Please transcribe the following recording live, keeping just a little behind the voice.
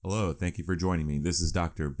Hello, thank you for joining me. This is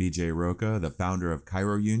Dr. BJ Roca, the founder of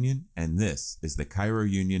Chiro Union, and this is the Chiro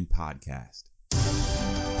Union Podcast.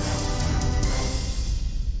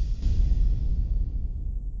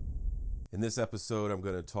 In this episode, I'm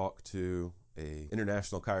going to talk to an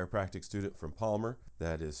international chiropractic student from Palmer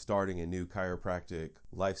that is starting a new chiropractic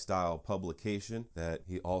lifestyle publication that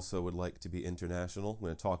he also would like to be international. I'm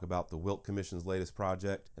going to talk about the Wilk Commission's latest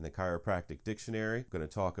project and the chiropractic dictionary. I'm going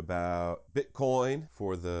to talk about Bitcoin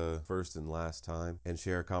for the first and last time and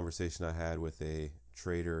share a conversation I had with a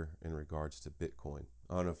trader in regards to Bitcoin.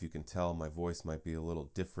 I don't know if you can tell, my voice might be a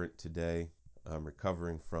little different today. I'm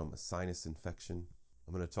recovering from a sinus infection.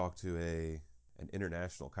 I'm going to talk to an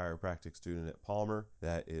international chiropractic student at Palmer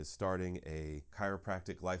that is starting a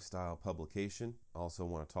chiropractic lifestyle publication. I also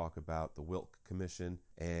want to talk about the Wilk Commission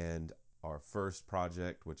and our first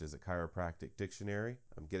project, which is a chiropractic dictionary.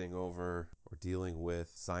 I'm getting over or dealing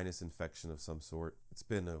with sinus infection of some sort. It's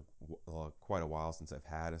been quite a while since I've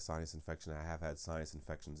had a sinus infection. I have had sinus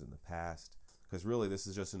infections in the past because really this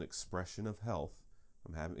is just an expression of health.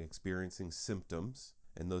 I'm experiencing symptoms.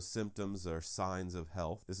 And those symptoms are signs of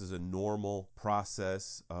health. This is a normal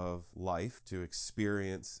process of life to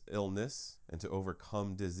experience illness and to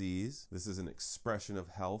overcome disease. This is an expression of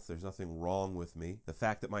health. There's nothing wrong with me. The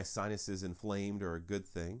fact that my sinuses inflamed are a good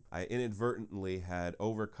thing. I inadvertently had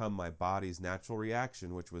overcome my body's natural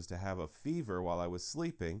reaction, which was to have a fever while I was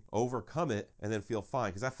sleeping, overcome it, and then feel fine.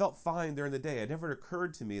 Because I felt fine during the day. It never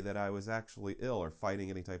occurred to me that I was actually ill or fighting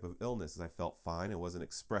any type of illness. I felt fine. I wasn't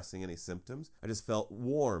expressing any symptoms. I just felt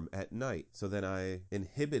warm at night. So then I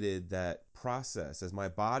inhibited that process as my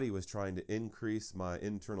body was trying to increase my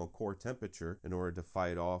internal core temperature in order to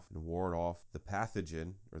fight off and ward off the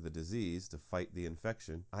pathogen or the disease, to fight the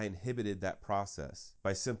infection. I inhibited that process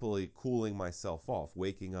by simply cooling myself off,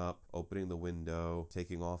 waking up, opening the window,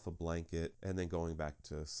 taking off a blanket, and then going back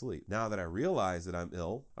to sleep. Now that I realize that I'm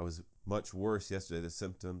ill, I was much worse yesterday. The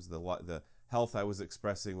symptoms, the health I was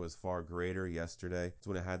expressing was far greater yesterday. It's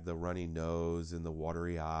when I had the runny nose and the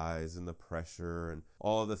watery eyes and the pressure and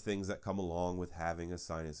all of the things that come along with having a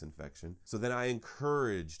sinus infection. So then I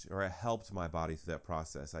helped my body through that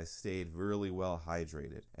process. I stayed really well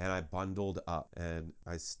hydrated and I bundled up, and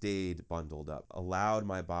I stayed bundled up. Allowed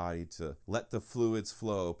my body to let the fluids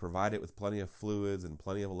flow, provide it with plenty of fluids and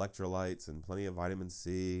plenty of electrolytes and plenty of vitamin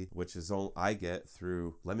C, which is all I get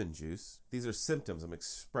through lemon juice. These are symptoms. I'm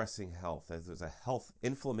expressing health.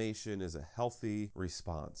 Inflammation is a healthy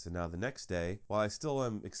response. And now the next day, while I still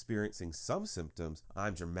am experiencing some symptoms,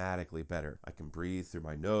 I'm dramatically better. I can breathe through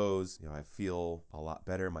my nose. I feel a lot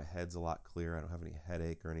better. My head's a lot clearer. I don't have any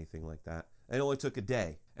headache or anything like that. It only took a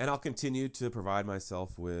day. And I'll continue to provide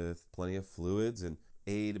myself with plenty of fluids and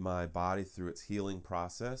aid my body through its healing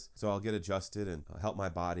process. So I'll get adjusted and help my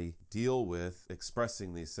body deal with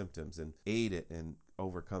expressing these symptoms and aid it in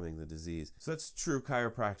overcoming the disease. So that's true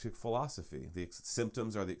chiropractic philosophy. The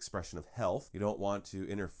symptoms are the expression of health. You don't want to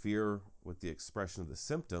interfere with the expression of the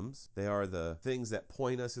symptoms. They are the things that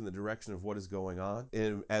point us in the direction of what is going on.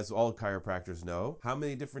 And as all chiropractors know, how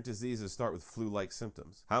many different diseases start with flu-like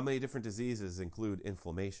symptoms? How many different diseases include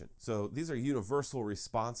inflammation? So these are universal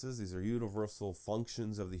responses. These are universal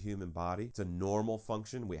functions of the human body. It's a normal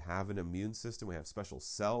function. We have an immune system. We have special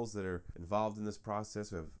cells that are involved in this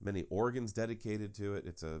process. We have many organs dedicated to it.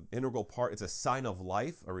 It's an integral part. It's a sign of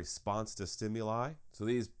life, a response to stimuli. So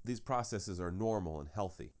these processes are normal and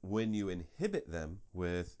healthy. When you inhibit them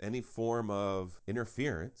with any form of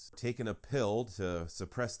interference, taking a pill to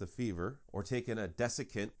suppress the fever, or taking a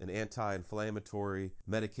desiccant, an anti-inflammatory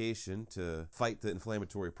medication to fight the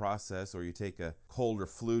inflammatory process, or you take a cold or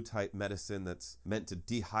flu type medicine that's meant to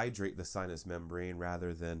dehydrate the sinus membrane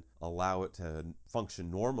rather than allow it to function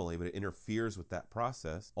normally, but it interferes with that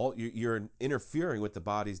process. You're interfering with the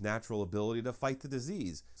body's natural ability to fight the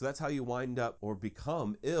disease. So that's how you wind up or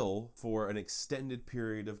become ill for an extended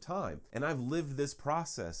period of time. And I've lived this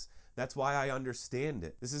process. That's why I understand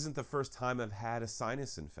it. This isn't the first time I've had a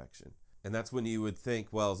sinus infection. And that's when you would think,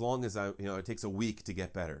 well, as long as it takes a week to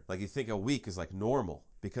get better. Like you think a week is like normal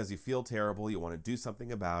because you feel terrible, you want to do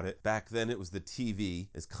something about it. Back then it was the TV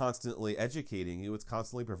is constantly educating you. It's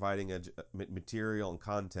constantly providing material and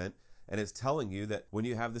content. And it's telling you that when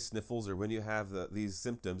you have the sniffles or when you have these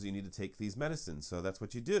symptoms, you need to take these medicines. So that's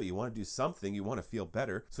what you do. You want to do something. You want to feel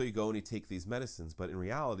better. So you go and you take these medicines. But in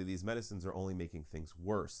reality, these medicines are only making things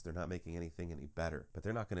worse. They're not making anything any better. But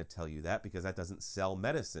they're not going to tell you that because that doesn't sell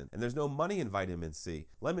medicine. And there's no money in vitamin C.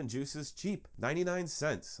 Lemon juice is cheap. 99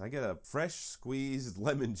 cents. I get a fresh squeezed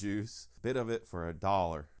lemon juice, bit of it for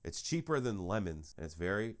 $1. It's cheaper than lemons, and it's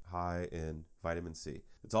very high in vitamin C.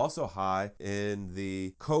 It's also high in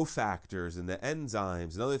the cofactors and the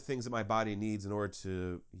enzymes and other things that my body needs in order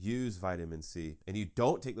to use vitamin C. And you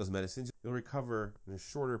don't take those medicines, you'll recover in a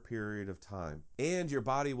shorter period of time. And your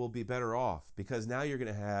body will be better off because now you're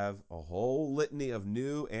going to have a whole litany of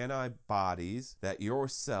new antibodies that your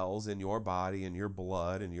cells in your body and your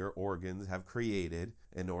blood and your organs have created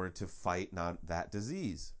in order to fight not that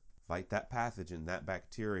disease, fight that pathogen, that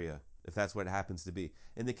bacteria, if that's what it happens to be.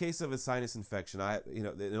 In the case of a sinus infection,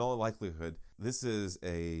 in all likelihood, this is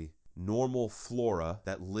a normal flora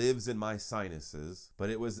that lives in my sinuses, but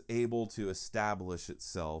it was able to establish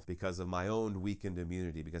itself because of my own weakened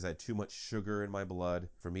immunity, because I had too much sugar in my blood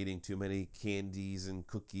from eating too many candies and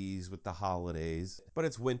cookies with the holidays. But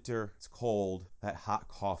it's winter, it's cold, that hot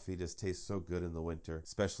coffee just tastes so good in the winter,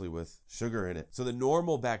 especially with sugar in it. So the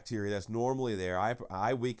normal bacteria that's normally there,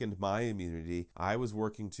 I weakened my immunity. I was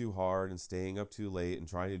working too hard and staying up too late and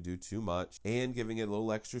trying to do too much and giving it a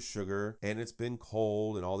little extra sugar, and it's been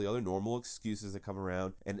cold and all the other normal excuses that come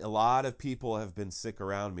around. And a lot of people have been sick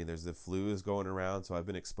around me. There's the flu is going around, so I've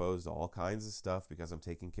been exposed to all kinds of stuff because I'm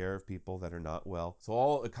taking care of people that are not well.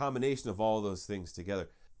 So a combination of all those things together,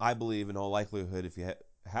 I believe in all likelihood, if you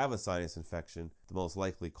have a sinus infection, the most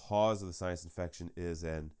likely cause of the sinus infection is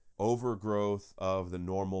an overgrowth of the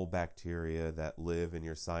normal bacteria that live in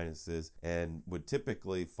your sinuses and would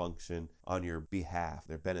typically function on your behalf.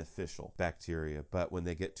 They're beneficial bacteria. But when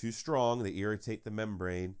they get too strong, they irritate the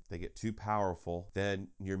membrane, they get too powerful, then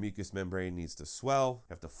your mucous membrane needs to swell.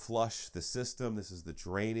 You have to flush the system. This is the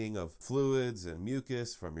draining of fluids and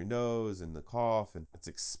mucus from your nose and the cough, and it's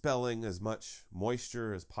expelling as much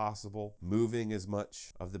moisture as possible, moving as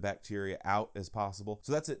much of the bacteria out as possible.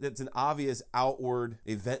 So that's an obvious outward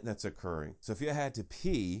event that's occurring. So if you had to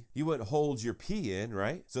pee, you wouldn't hold your pee in,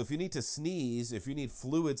 right? So if you need to sneeze, if you need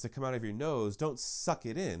fluids to come out of your nose, don't suck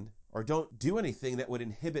it in, or don't do anything that would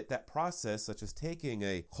inhibit that process, such as taking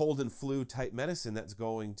a cold and flu type medicine that's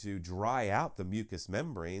going to dry out the mucous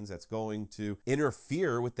membranes, that's going to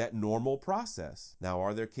interfere with that normal process. Now,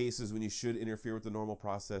 are there cases when you should interfere with the normal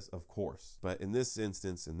process? Of course. But in this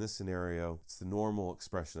instance, in this scenario, it's the normal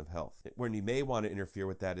expression of health. When you may want to interfere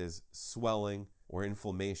with that is swelling or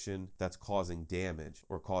inflammation that's causing damage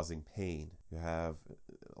or causing pain. You have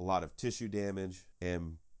a lot of tissue damage,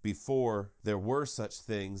 and before there were such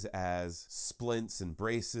things as splints and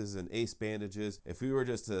braces and ace bandages, if we were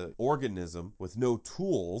just an organism with no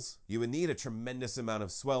tools, you would need a tremendous amount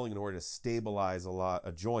of swelling in order to stabilize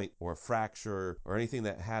a joint or a fracture or anything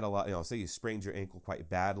that had a lot, say you sprained your ankle quite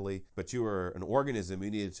badly, but you were an organism,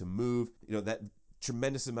 you needed to move, that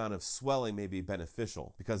tremendous amount of swelling may be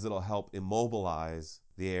beneficial because it'll help immobilize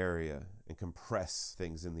the area and compress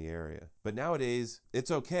things in the area. But nowadays,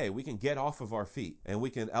 it's okay. We can get off of our feet and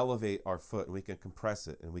we can elevate our foot and we can compress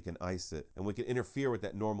it and we can ice it and we can interfere with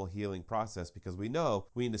that normal healing process because we know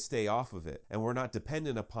we need to stay off of it, and we're not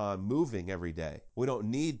dependent upon moving every day. We don't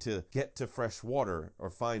need to get to fresh water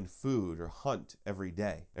or find food or hunt every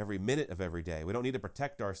day, every minute of every day. We don't need to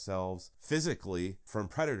protect ourselves physically from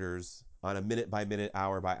predators on a minute by minute,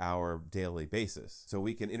 hour by hour, daily basis. So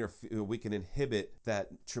we can inhibit that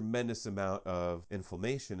tremendous amount of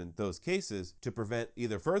inflammation in those cases to prevent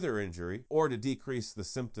either further injury or to decrease the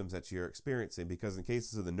symptoms that you're experiencing. Because in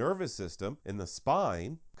cases of the nervous system, in the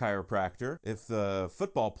spine, chiropractor, if the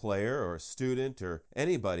football player or student or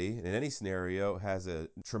anybody in any scenario has a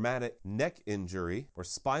traumatic neck injury or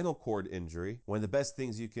spinal cord injury, one of the best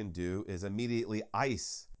things you can do is immediately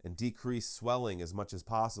ice and decrease swelling as much as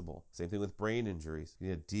possible. Same thing with brain injuries. You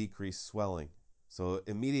need to decrease swelling. So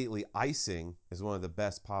immediately icing is one of the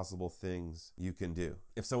best possible things you can do.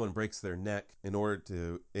 If someone breaks their neck, in order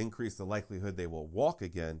to increase the likelihood they will walk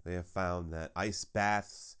again, they have found that ice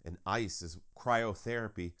baths and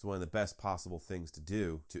cryotherapy is one of the best possible things to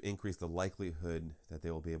do to increase the likelihood that they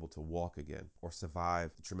will be able to walk again or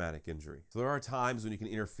survive the traumatic injury. So there are times when you can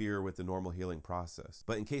interfere with the normal healing process.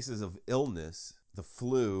 But in cases of illness, the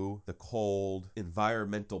flu, the cold,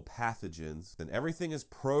 environmental pathogens, then everything is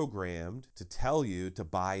programmed to tell you to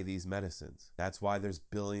buy these medicines. That's why there's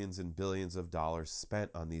billions and billions of dollars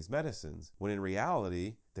spent on these medicines, when in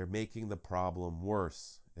reality, they're making the problem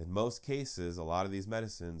worse. In most cases, a lot of these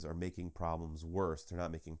medicines are making problems worse. They're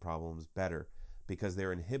not making problems better because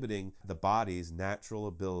they're inhibiting the body's natural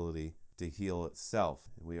ability to heal itself.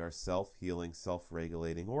 We are self-healing,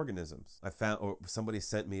 self-regulating organisms. Somebody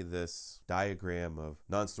sent me this diagram of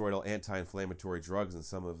non-steroidal anti-inflammatory drugs and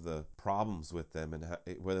some of the problems with them and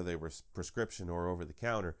whether they were prescription or over the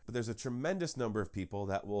counter. But there's a tremendous number of people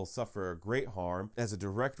that will suffer great harm as a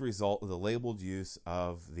direct result of the labeled use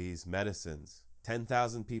of these medicines.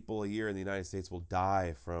 10,000 people a year in the United States will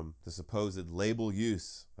die from the supposed label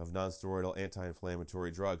use of nonsteroidal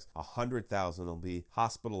anti-inflammatory drugs. 100,000 will be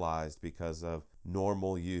hospitalized because of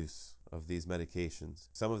normal use of these medications.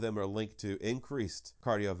 Some of them are linked to increased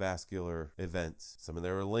cardiovascular events. Some of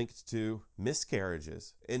them are linked to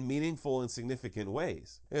miscarriages in meaningful and significant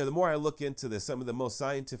ways. The more I look into this, some of the most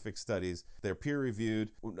scientific studies, they're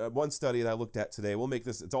peer-reviewed. One study that I looked at today, we'll make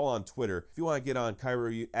this, it's all on Twitter. If you want to get on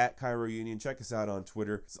at Chiro Union, check us out on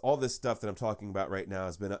Twitter. All this stuff that I'm talking about right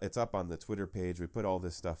now it's up on the Twitter page. We put all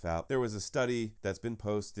this stuff out. There was a study that's been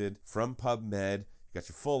posted from PubMed. You got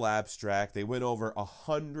your full abstract. They went over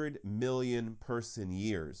 100 million person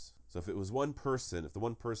years. So if the one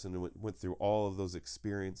person went through all of those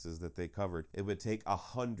experiences that they covered, it would take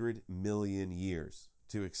 100 million years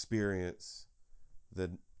to experience the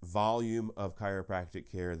volume of chiropractic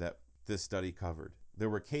care that this study covered. There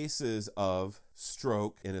were cases of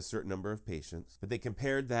stroke in a certain number of patients, but they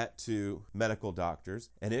compared that to medical doctors.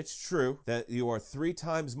 And it's true that you are 3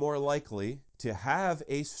 times more likely to have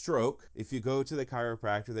a stroke if you go to the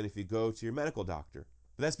chiropractor than if you go to your medical doctor.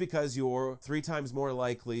 But that's because you're 3 times more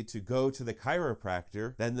likely to go to the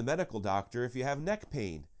chiropractor than the medical doctor if you have neck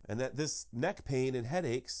pain. And that this neck pain and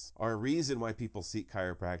headaches are a reason why people seek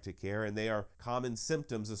chiropractic care, and they are common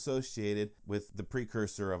symptoms associated with the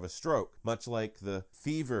precursor of a stroke, much like the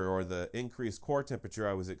fever or the increased core temperature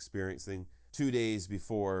I was experiencing 2 days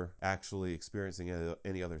before actually experiencing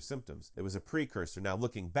any other symptoms. It was a precursor. Now,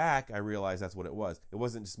 looking back, I realized that's what it was. It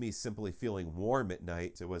wasn't just me simply feeling warm at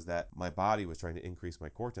night. It was that my body was trying to increase my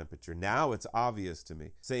core temperature. Now it's obvious to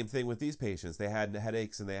me. Same thing with these patients. They had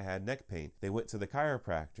headaches and they had neck pain. They went to the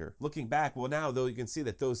chiropractor. Looking back, well, now, though, you can see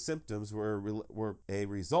that those symptoms were a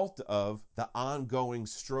result of the ongoing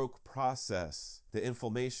stroke process. The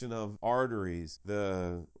inflammation of arteries,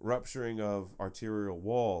 the rupturing of arterial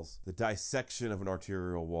walls, the dissection of an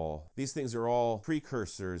arterial wall. These things are all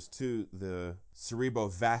precursors to the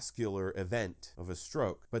cerebrovascular event of a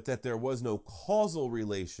stroke, but that there was no causal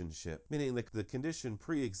relationship, meaning the condition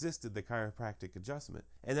pre-existed the chiropractic adjustment,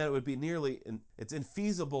 and that it would be it's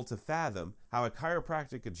infeasible to fathom how a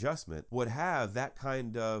chiropractic adjustment would have that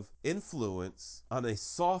kind of influence on a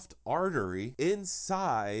soft artery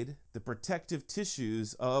inside the protective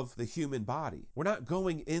tissues of the human body. We're not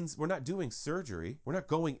doing surgery. We're not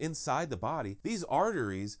going inside the body. These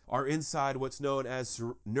arteries are inside what's known as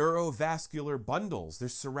neurovascular bundles. They're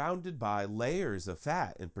surrounded by layers of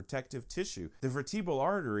fat and protective tissue. The vertebral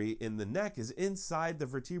artery in the neck is inside the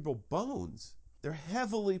vertebral bones. They're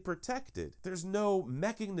heavily protected. There's no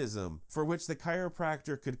mechanism for which the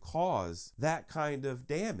chiropractor could cause that kind of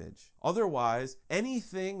damage. Otherwise,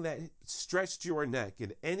 anything that stretched your neck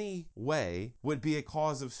in any way would be a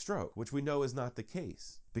cause of stroke, which we know is not the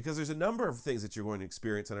case. Because there's a number of things that you're going to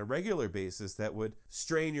experience on a regular basis that would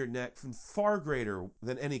strain your neck from far greater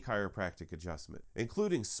than any chiropractic adjustment,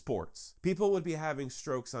 including sports. People would be having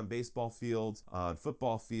strokes on baseball fields, on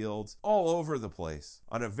football fields, all over the place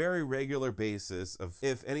on a very regular basis of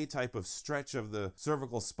if any type of stretch of the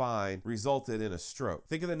cervical spine resulted in a stroke.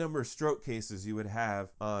 Think of the number of stroke cases you would have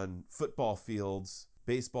on football fields,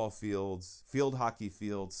 baseball fields, field hockey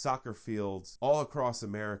fields, soccer fields, all across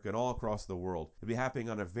America and all across the world. It'd be happening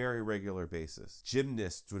on a very regular basis.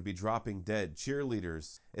 Gymnasts would be dropping dead,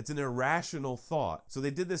 cheerleaders. It's an irrational thought. So they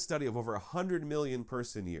did this study of over 100 million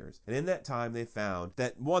person years. And in that time, they found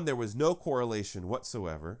that, one, there was no correlation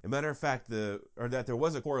whatsoever. As a matter of fact, that there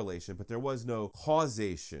was a correlation, but there was no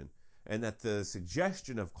causation. And that the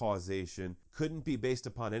suggestion of causation couldn't be based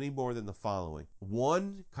upon any more than the following.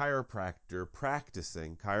 One chiropractor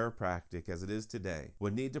practicing chiropractic as it is today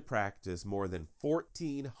would need to practice more than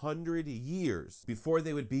 1,400 years before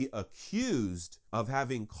they would be accused of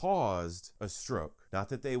having caused a stroke. Not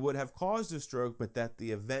that they would have caused a stroke, but that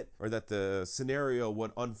the event or that the scenario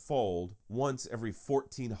would unfold once every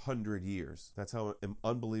 1,400 years. That's how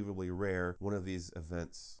unbelievably rare one of these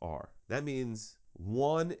events are. That means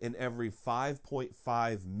 1 in every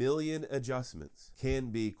 5.5 million adjustments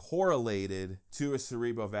can be correlated to a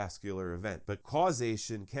cerebrovascular event, but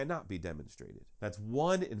causation cannot be demonstrated. That's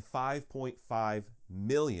 1 in 5.5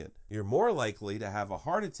 million. You're more likely to have a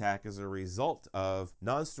heart attack as a result of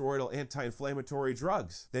nonsteroidal anti-inflammatory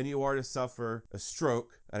drugs than you are to suffer a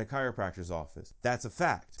stroke at a chiropractor's office. That's a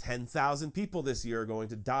fact. 10,000 people this year are going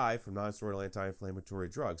to die from nonsteroidal anti-inflammatory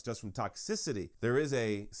drugs, just from toxicity. There is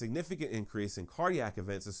a significant increase in cardiac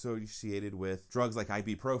events associated with drugs like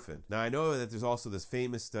ibuprofen. Now, I know that there's also this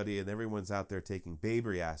famous study, and everyone's out there taking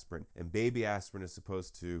baby aspirin, and baby aspirin is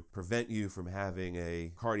supposed to prevent you from having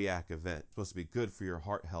a cardiac event. It's supposed to be good for your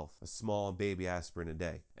heart health, a small baby aspirin a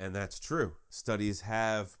day. And that's true. Studies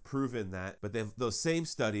have proven that, but those same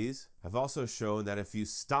studies have also shown that if you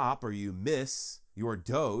stop or you miss your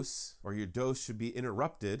dose, or your dose should be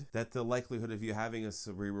interrupted, that the likelihood of you having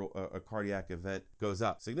a cardiac event goes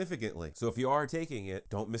up significantly. So if you are taking it,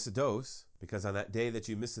 don't miss a dose, because on that day that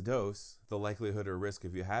you miss a dose, the likelihood or risk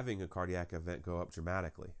of you having a cardiac event go up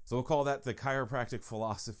dramatically. So we'll call that the chiropractic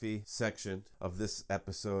philosophy section of this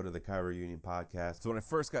episode of the Chiro Union podcast. So when I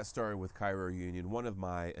first got started with Chiro Union, one of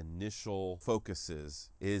my initial focuses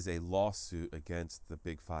is a lawsuit against the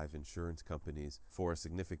big five insurance companies for a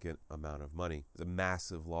significant amount of money. It's a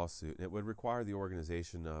massive lawsuit, and it would require the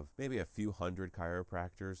organization of maybe a few hundred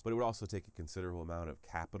chiropractors, but it would also take a considerable amount of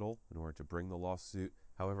capital in order to bring the lawsuit.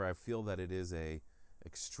 However, I feel that it is a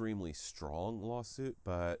extremely strong lawsuit,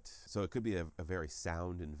 so it could be a very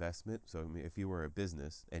sound investment. So I mean, if you were a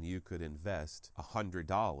business and you could invest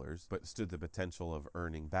 $100 but stood the potential of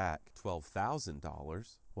earning back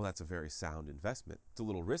 $12,000, well, that's a very sound investment. It's a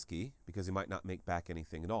little risky because you might not make back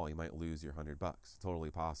anything at all. You might lose your $100.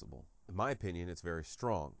 Totally possible. In my opinion, it's very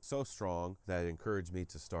strong. So strong that it encouraged me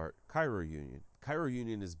to start Chiro Union. Chiro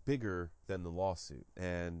Union is bigger than the lawsuit.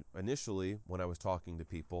 And initially, when I was talking to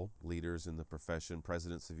people, leaders in the profession,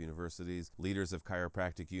 presidents of universities, leaders of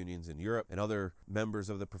chiropractic unions in Europe, and other members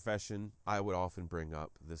of the profession, I would often bring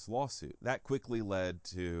up this lawsuit. That quickly led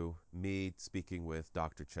to me speaking with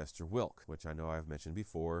Dr. Chester Wilk, which I know I've mentioned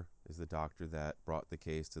before is the doctor that brought the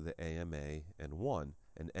case to the AMA and won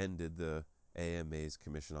and ended the AMA's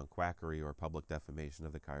Commission on Quackery or Public Defamation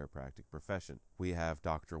of the Chiropractic Profession. We have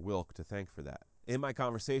Dr. Wilk to thank for that. In my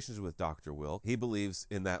conversations with Dr. Wilk, he believes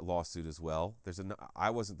in that lawsuit as well. I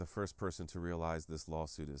wasn't the first person to realize this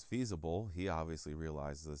lawsuit is feasible. He obviously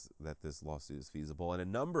realizes that this lawsuit is feasible, and a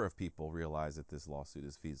number of people realize that this lawsuit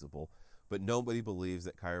is feasible, but nobody believes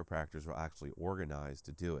that chiropractors will actually organize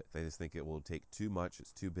to do it. They just think it will take too much,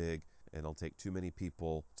 it's too big, and it'll take too many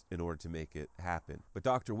people in order to make it happen. But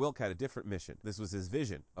Dr. Wilk had a different mission. This was his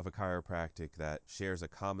vision of a chiropractic that shares a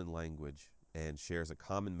common language and shares a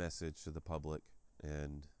common message to the public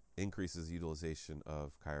and increases utilization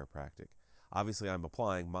of chiropractic. Obviously, I'm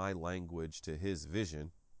applying my language to his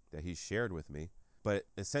vision that he shared with me, but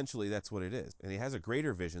essentially that's what it is. And he has a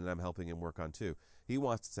greater vision that I'm helping him work on too. He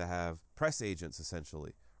wants to have press agents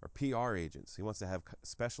essentially, or PR agents. He wants to have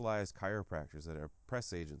specialized chiropractors that are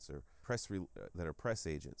press agents or that are press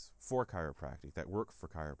agents for chiropractic, that work for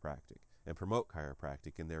chiropractic and promote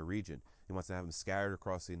chiropractic in their region. He wants to have them scattered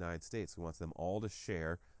across the United States. He wants them all to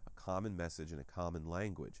share a common message and a common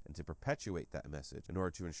language and to perpetuate that message in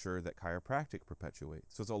order to ensure that chiropractic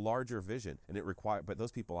perpetuates. So it's a larger vision, and but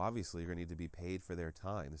those people obviously are going to need to be paid for their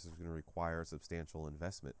time. This is going to require a substantial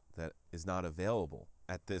investment that is not available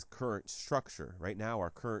at this current structure. Right now, our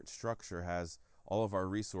current structure has all of our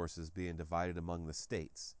resources being divided among the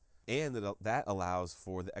states. And that allows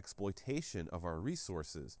for the exploitation of our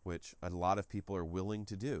resources, which a lot of people are willing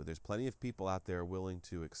to do. There's plenty of people out there willing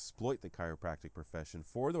to exploit the chiropractic profession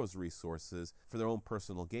for those resources for their own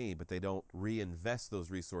personal gain, but they don't reinvest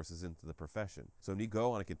those resources into the profession. So when you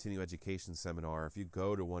go on a continuing education seminar, if you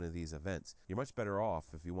go to one of these events, you're much better off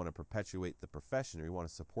if you want to perpetuate the profession or you want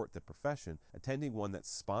to support the profession, attending one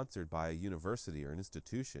that's sponsored by a university or an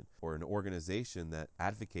institution or an organization that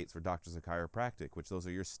advocates for doctors of chiropractic, which those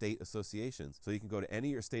are your state associations. So you can go to any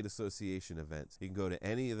of your state association events. You can go to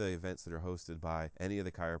any of the events that are hosted by any of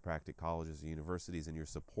the chiropractic colleges or universities, and you're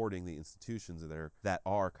supporting the institutions that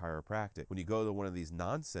are chiropractic. When you go to one of these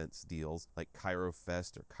nonsense deals like Chiro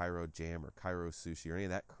Fest or Chiro Jam or Chiro Sushi or any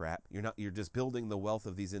of that crap, you're just building the wealth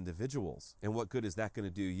of these individuals. And what good is that going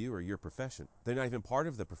to do you or your profession? They're not even part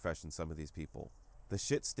of the profession, some of these people. The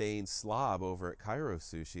shit-stained slob over at Chiro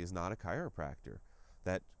Sushi is not a chiropractor.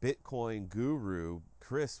 That Bitcoin guru,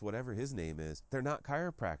 Chris, whatever his name is, they're not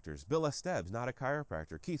chiropractors. Bill Esteb's not a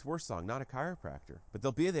chiropractor. Keith Worsong, not a chiropractor. But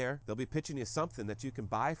they'll be there. They'll be pitching you something that you can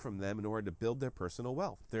buy from them in order to build their personal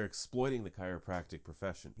wealth. They're exploiting the chiropractic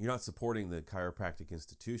profession. You're not supporting the chiropractic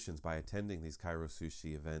institutions by attending these Chiro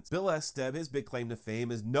Sushi events. Bill Esteb, his big claim to fame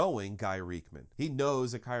is knowing Guy Riechman. He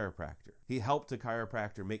knows a chiropractor. He helped a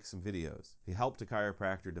chiropractor make some videos. He helped a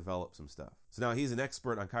chiropractor develop some stuff. So now he's an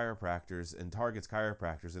expert on chiropractors and targets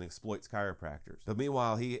chiropractors and exploits chiropractors. But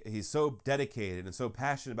meanwhile, he's so dedicated and so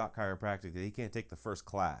passionate about chiropractic that he can't take the first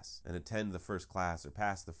class and attend the first class or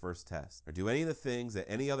pass the first test or do any of the things that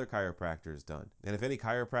any other chiropractor has done. And if any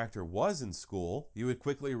chiropractor was in school, you would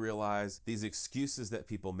quickly realize these excuses that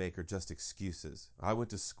people make are just excuses. I went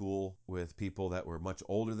to school with people that were much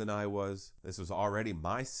older than I was. This was already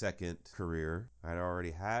my second career. I'd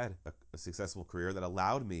already had a successful career that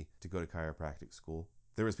allowed me to go to chiropractic school.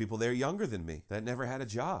 There was people there younger than me that never had a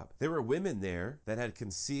job. There were women there that had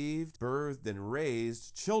conceived, birthed, and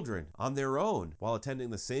raised children on their own while attending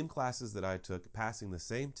the same classes that I took, passing the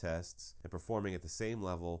same tests, and performing at the same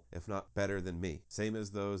level, if not better than me. Same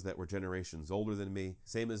as those that were generations older than me,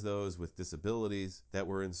 same as those with disabilities that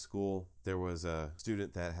were in school. There was a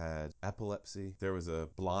student that had epilepsy. There was a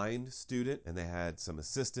blind student, and they had some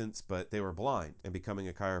assistance, but they were blind and becoming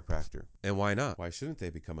a chiropractor. And why not? Why shouldn't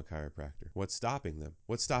they become a chiropractor? What's stopping them?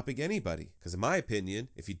 What's stopping anybody? Because in my opinion,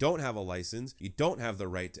 if you don't have a license, you don't have the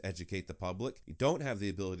right to educate the public, you don't have the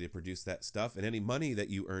ability to produce that stuff, and any money that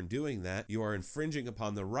you earn doing that, you are infringing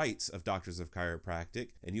upon the rights of doctors of chiropractic,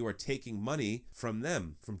 and you are taking money from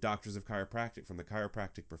them, from doctors of chiropractic, from the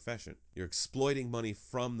chiropractic profession. You're exploiting money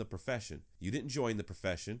from the profession. You didn't join the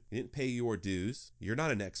profession. You didn't pay your dues. You're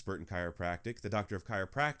not an expert in chiropractic. The doctor of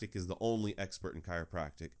chiropractic is the only expert in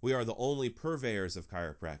chiropractic. We are the only purveyors of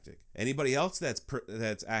chiropractic. Anybody else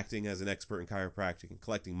that's acting as an expert in chiropractic and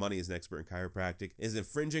collecting money as an expert in chiropractic is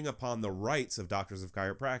infringing upon the rights of doctors of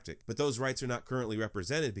chiropractic. But those rights are not currently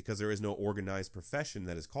represented because there is no organized profession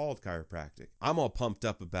that is called chiropractic. I'm all pumped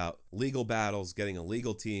up about legal battles, getting a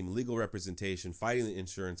legal team, legal representation, fighting the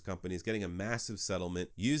insurance companies, getting a massive settlement,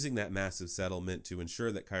 using that massive settlement to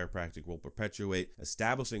ensure that chiropractic will perpetuate,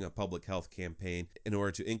 establishing a public health campaign in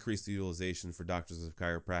order to increase the utilization for doctors of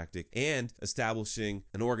chiropractic, and establishing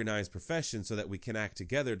an organized profession so that we can act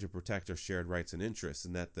together to protect our shared rights and interests,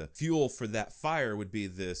 and that the fuel for that fire would be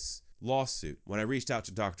this lawsuit. When I reached out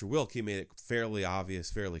to Dr. Wilk, he made it fairly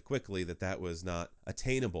obvious fairly quickly that that was not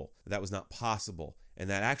attainable, that was not possible, and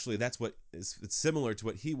that actually that's what is similar to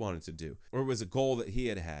what he wanted to do, or was a goal that he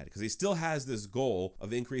had, because he still has this goal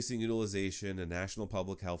of increasing utilization, a national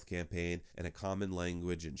public health campaign, and a common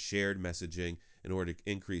language and shared messaging in order to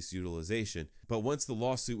increase utilization. But once the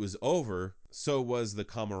lawsuit was over, so was the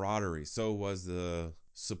camaraderie, so was the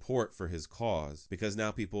support for his cause, because now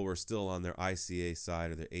people were still on their ICA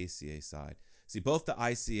side or their ACA side. See, both the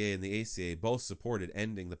ICA and the ACA both supported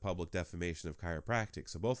ending the public defamation of chiropractic,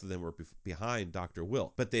 so both of them were behind Dr.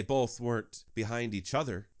 Wilk, but they both weren't behind each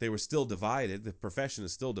other. They were still divided. The profession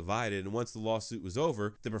is still divided, and once the lawsuit was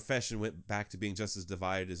over, the profession went back to being just as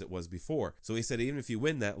divided as it was before. So he said, even if you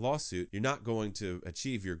win that lawsuit, you're not going to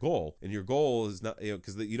achieve your goal, and your goal is not,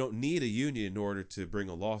 because you don't need a union in order to bring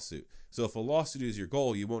a lawsuit. So if a lawsuit is your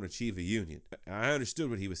goal, you won't achieve a union. I understood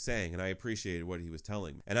what he was saying, and I appreciated what he was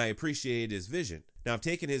telling me. And I appreciated his vision. Now, I've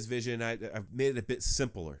taken his vision, I've made it a bit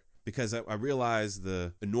simpler, because I realized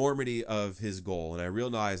the enormity of his goal, and I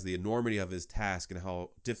realized the enormity of his task and how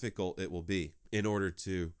difficult it will be in order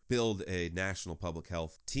to build a national public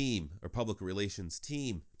health team or public relations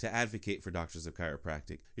team to advocate for doctors of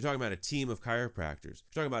chiropractic. You're talking about a team of chiropractors.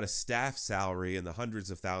 You're talking about a staff salary in the hundreds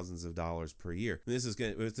of thousands of dollars per year. And this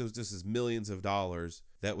is millions of dollars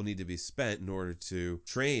that will need to be spent in order to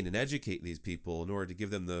train and educate these people, in order to give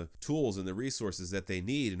them the tools and the resources that they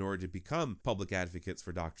need in order to become public advocates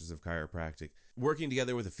for doctors of chiropractic. Working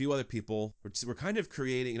together with a few other people, we're kind of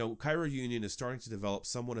creating, Chiro Union is starting to develop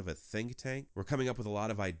somewhat of a think tank. We're coming up with a lot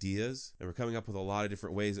of ideas, and we're coming up with a lot of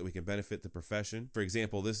different ways that we can benefit the profession. For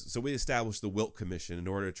example, so we established the Wilk Commission in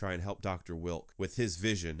order to try and help Dr. Wilk with his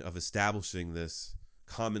vision of establishing this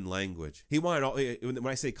common language. He wanted, when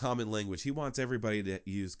I say common language, he wants everybody to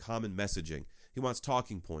use common messaging. He wants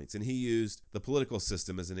talking points, and he used the political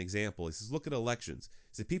system as an example. He says, look at elections.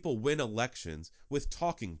 He said, people win elections with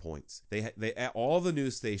talking points. All the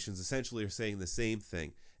news stations essentially are saying the same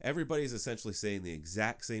thing. Everybody's essentially saying the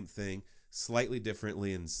exact same thing, slightly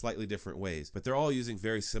differently in slightly different ways, but they're all using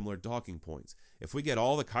very similar talking points. If we get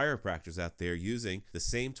all the chiropractors out there using the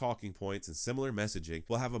same talking points and similar messaging,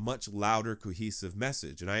 we'll have a much louder, cohesive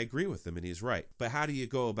message. And I agree with him, and he's right. But how do you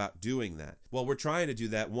go about doing that? Well, we're trying to do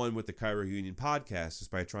that, one, with the Chiro Union podcast, just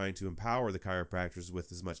by trying to empower the chiropractors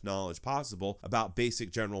with as much knowledge possible about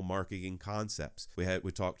basic general marketing concepts. We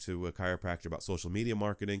talked to a chiropractor about social media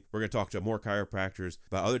marketing. We're going to talk to more chiropractors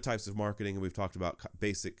about other types of marketing, and we've talked about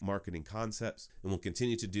basic marketing concepts, and we'll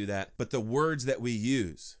continue to do that. But the words that we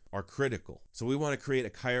use are critical. So we want to create a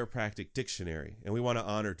chiropractic dictionary, and we want to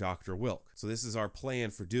honor Dr. Wilk. So this is our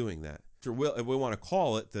plan for doing that. We want to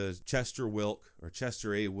call it the Chester Wilk or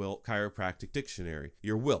Chester A. Wilk Chiropractic Dictionary.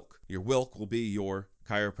 Your Wilk will be your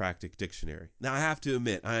chiropractic dictionary. Now, I have to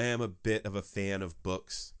admit, I am a bit of a fan of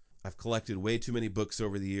books. I've collected way too many books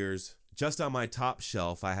over the years. Just on my top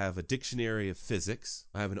shelf, I have a dictionary of physics.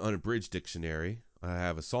 I have an unabridged dictionary. I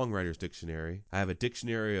have a songwriter's dictionary. I have a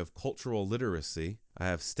dictionary of cultural literacy. I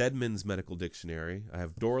have Stedman's medical dictionary. I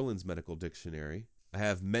have Dorland's medical dictionary. I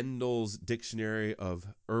have Mendel's Dictionary of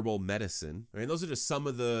Herbal Medicine. I mean, those are just some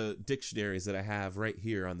of the dictionaries that I have right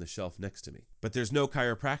here on the shelf next to me. But there's no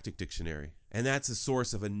chiropractic dictionary, and that's a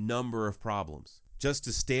source of a number of problems. Just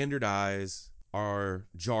to standardize our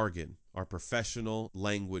jargon, our professional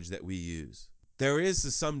language that we use. There is, to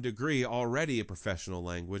some degree, already a professional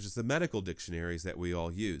language. It's the medical dictionaries that we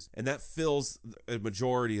all use. And that fills a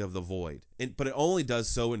majority of the void. But it only does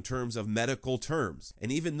so in terms of medical terms.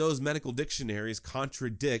 And even those medical dictionaries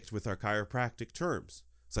contradict with our chiropractic terms,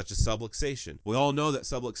 such as subluxation. We all know that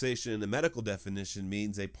subluxation in the medical definition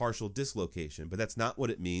means a partial dislocation, but that's not what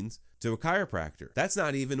it means to a chiropractor. That's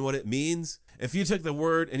not even what it means. If you took the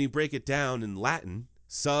word and you break it down in Latin,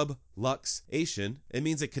 subluxation, it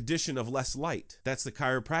means a condition of less light. That's the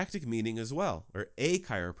chiropractic meaning as well, or a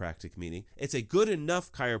chiropractic meaning. It's a good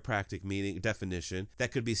enough chiropractic meaning definition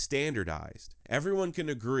that could be standardized. Everyone can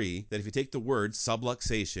agree that if you take the word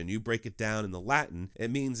subluxation, you break it down in the Latin, it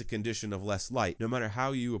means a condition of less light. No matter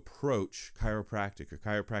how you approach chiropractic or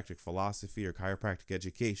chiropractic philosophy or chiropractic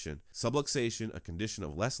education, subluxation, a condition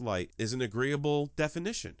of less light, is an agreeable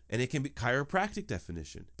definition. And it can be chiropractic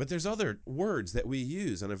definition. But there's other words that we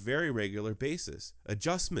use on a very regular basis.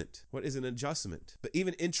 Adjustment. What is an adjustment? But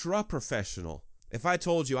even intra-professional. If I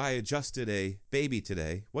told you I adjusted a baby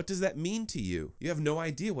today, what does that mean to you? You have no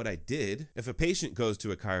idea what I did. If a patient goes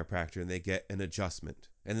to a chiropractor and they get an adjustment,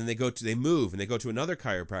 and then they move and they go to another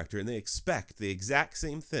chiropractor and they expect the exact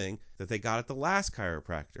same thing that they got at the last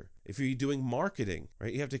chiropractor. If you're doing marketing,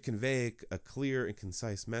 right, you have to convey a clear and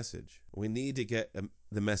concise message. We need to get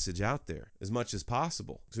the message out there as much as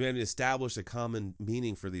possible. So we have to establish a common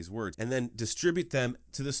meaning for these words and then distribute them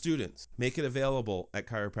to the students. Make it available at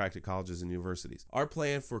chiropractic colleges and universities. Our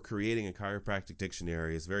plan for creating a chiropractic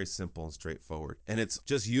dictionary is very simple and straightforward. And it's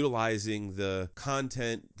just utilizing the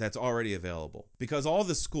content that's already available. Because all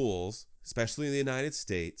the schools, especially in the United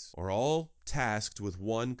States, are all tasked with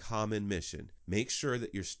one common mission. Make sure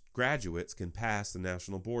that your graduates can pass the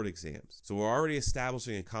national board exams. So we're already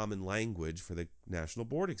establishing a common language for the national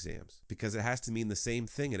board exams because it has to mean the same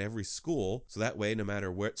thing at every school. So that way, no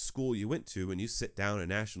matter what school you went to, when you sit down at a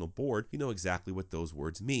national board, you know exactly what those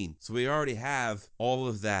words mean. So we already have all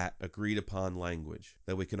of that agreed upon language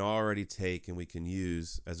that we can already take and we can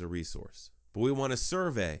use as a resource. But we want to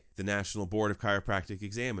survey the National Board of Chiropractic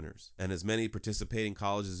Examiners and as many participating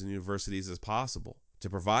colleges and universities as possible to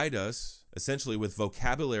provide us essentially with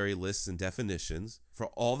vocabulary lists and definitions for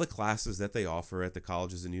all the classes that they offer at the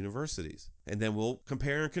colleges and universities. And then we'll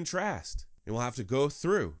compare and contrast. And we'll have to go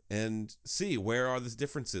through and see where are the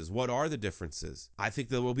differences. What are the differences? I think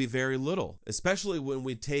there will be very little, especially when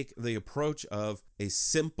we take the approach of a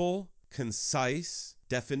simple, concise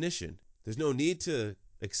definition. There's no need to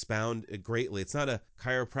expound it greatly. It's not a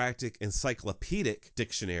chiropractic encyclopedic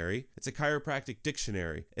dictionary. It's a chiropractic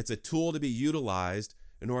dictionary. It's a tool to be utilized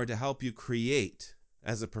in order to help you create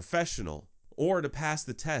as a professional or to pass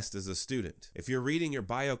the test as a student. If you're reading your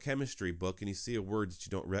biochemistry book and you see a word that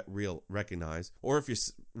you don't recognize, or if you're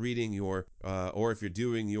reading or if you're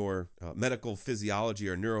doing your medical physiology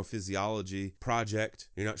or neurophysiology project,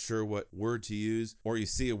 you're not sure what word to use, or you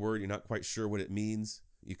see a word, you're not quite sure what it means,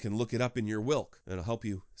 you can look it up in your Wilk, and it'll help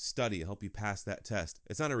you study, help you pass that test.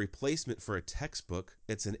 It's not a replacement for a textbook.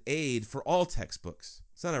 It's an aid for all textbooks.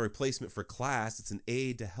 It's not a replacement for class. It's an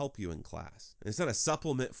aid to help you in class. And it's not a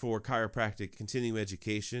supplement for chiropractic continuing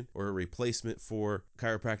education or a replacement for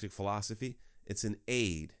chiropractic philosophy. It's an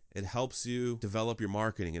aid. It helps you develop your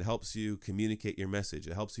marketing. It helps you communicate your message.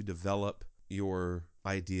 It helps you develop your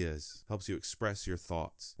ideas, helps you express your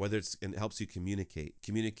thoughts, and it helps you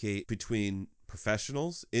communicate between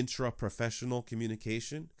professionals, intra-professional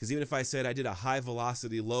communication. Because even if I said I did a high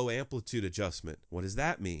velocity, low amplitude adjustment, what does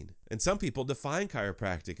that mean? And some people define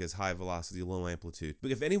chiropractic as high velocity, low amplitude.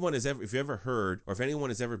 But if anyone has ever heard, or if anyone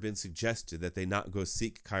has ever been suggested that they not go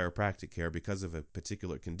seek chiropractic care because of a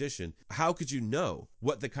particular condition, how could you know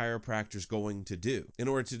what the chiropractor is going to do in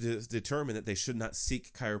order to determine that they should not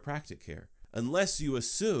seek chiropractic care? Unless you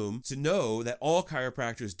assume to know that all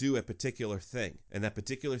chiropractors do a particular thing, and that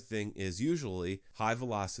particular thing is usually high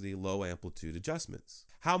velocity, low amplitude adjustments.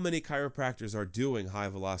 How many chiropractors are doing high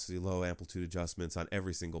velocity, low amplitude adjustments on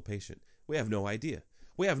every single patient? We have no idea.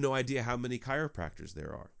 We have no idea how many chiropractors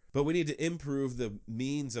there are. But we need to improve the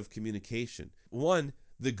means of communication. One,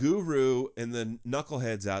 the guru and the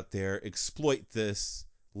knuckleheads out there exploit this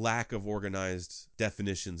lack of organized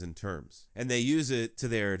definitions and terms. And they use it to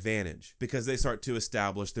their advantage because they start to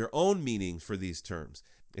establish their own meanings for these terms.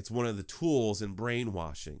 It's one of the tools in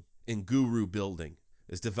brainwashing, in guru building,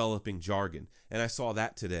 is developing jargon. And I saw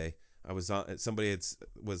that today I was on, somebody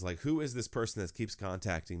was like, who is this person that keeps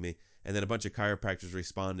contacting me? And then a bunch of chiropractors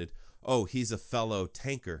responded, oh, he's a fellow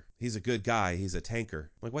tanker. He's a good guy. He's a tanker.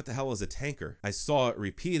 I'm like, what the hell is a tanker? I saw it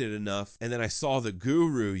repeated enough, and then I saw the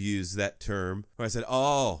guru use that term, where I said,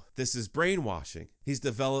 oh, this is brainwashing. He's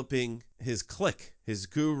developing his clique, his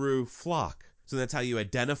guru flock. So that's how you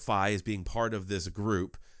identify as being part of this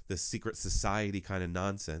group, this secret society kind of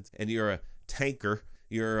nonsense. And you're a tanker.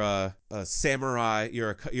 You're a samurai.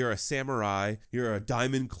 You're a samurai. You're a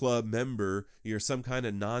Diamond Club member. You're some kind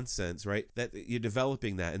of nonsense, right? That you're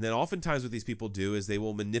developing that, and then oftentimes what these people do is they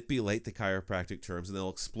will manipulate the chiropractic terms, and they'll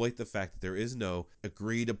exploit the fact that there is no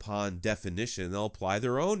agreed upon definition. And they'll apply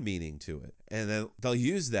their own meaning to it, and then they'll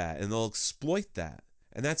use that, and they'll exploit that.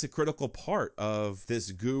 And that's a critical part of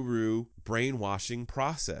this guru brainwashing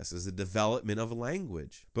process, is the development of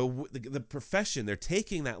language. But the profession, they're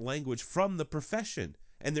taking that language from the profession,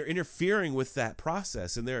 and they're interfering with that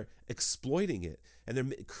process, and they're exploiting it, and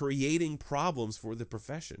they're creating problems for the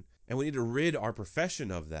profession. And we need to rid our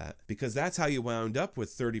profession of that, because that's how you wound up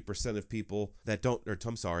with 30% of people that don't, or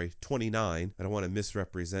I'm sorry, 29. I don't want to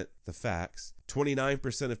misrepresent the facts.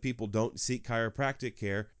 29% of people don't seek chiropractic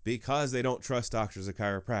care because they don't trust doctors of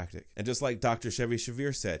chiropractic. And just like Dr. Chevy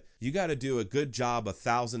Shavir said, you got to do a good job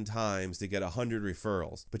 1,000 times to get 100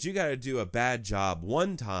 referrals, but you got to do a bad job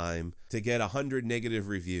one time to get 100 negative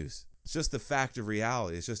reviews. It's just the fact of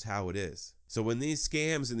reality. It's just how it is. So when these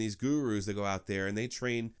scams and these gurus that go out there and they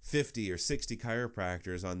train 50 or 60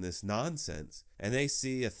 chiropractors on this nonsense, and they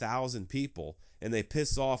see 1,000 people and they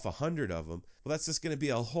piss off 100 of them, well, that's just going to be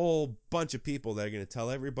a whole bunch of people that are going to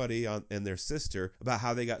tell everybody and their sister about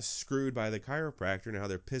how they got screwed by the chiropractor and how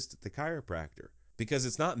they're pissed at the chiropractor. Because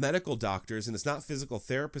it's not medical doctors and it's not physical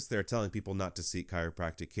therapists that are telling people not to seek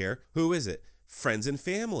chiropractic care. Who is it? Friends and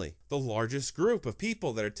family, the largest group of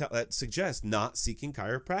people that suggest not seeking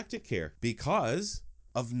chiropractic care because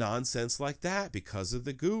of nonsense like that, because of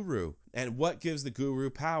the guru. And what gives the guru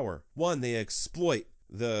power? One, they exploit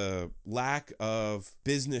the lack of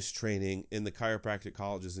business training in the chiropractic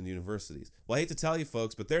colleges and universities. Well, I hate to tell you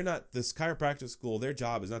folks, but this chiropractic school, their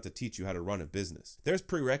job is not to teach you how to run a business. There's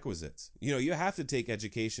prerequisites. You have to take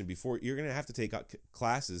education you're going to have to take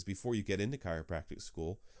classes before you get into chiropractic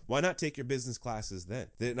school. Why not take your business classes then?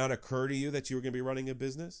 Did it not occur to you that you were going to be running a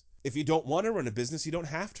business? If you don't want to run a business, you don't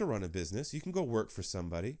have to run a business. You can go work for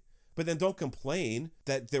somebody. But then don't complain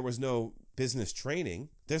that there was no business training.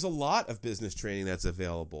 There's a lot of business training that's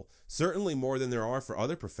available. Certainly more than there are for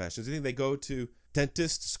other professions. You think they go to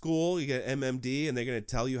dentist school, you get MMD, and they're going to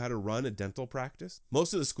tell you how to run a dental practice?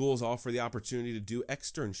 Most of the schools offer the opportunity to do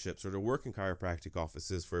externships or to work in chiropractic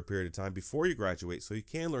offices for a period of time before you graduate so you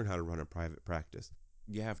can learn how to run a private practice.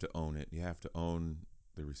 You have to own it. You have to own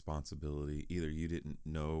the responsibility. Either you didn't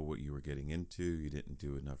know what you were getting into, you didn't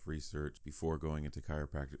do enough research before going into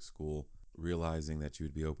chiropractic school, realizing that you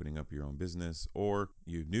would be opening up your own business, or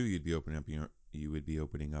you knew you would be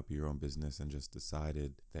opening up your own business and just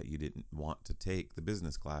decided that you didn't want to take the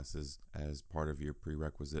business classes as part of your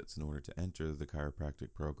prerequisites in order to enter the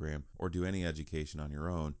chiropractic program or do any education on your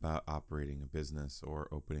own about operating a business or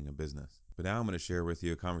opening a business. But now I'm going to share with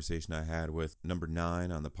you a conversation I had with number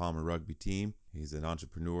 9 on the Palmer rugby team. He's an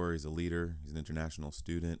entrepreneur, he's a leader, he's an international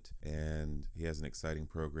student, and he has an exciting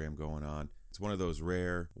program going on. It's one of those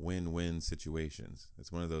rare win-win situations.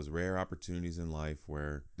 It's one of those rare opportunities in life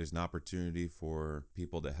where there's an opportunity for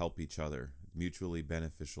people to help each other, mutually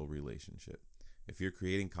beneficial relationship. If you're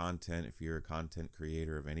creating content, if you're a content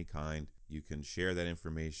creator of any kind, you can share that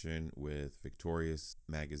information with Victorious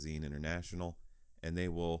Magazine International, and they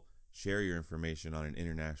will share your information on an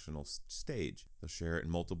international stage. They'll share it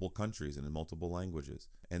in multiple countries and in multiple languages,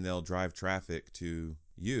 and they'll drive traffic to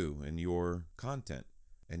you and your content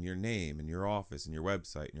and your name and your office and your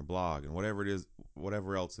website and your blog and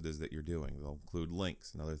whatever else it is that you're doing. They'll include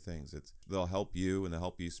links and other things. They'll help you, and they'll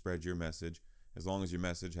help you spread your message, as long as your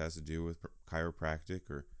message has to do with chiropractic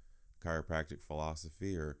or chiropractic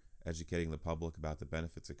philosophy or educating the public about the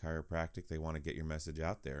benefits of chiropractic. They want to get your message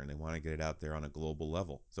out there, and they want to get it out there on a global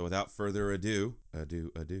level. So without further ado,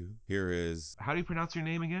 here is... How do you pronounce your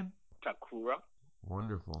name again? Takura.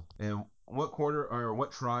 Wonderful. And what quarter or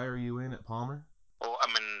what try are you in at Palmer? Oh,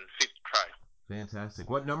 I'm in 5th try. Fantastic.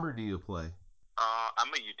 What number do you play?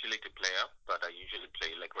 I'm a utility player, but I usually play,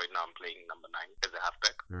 like right now I'm playing number 9 as a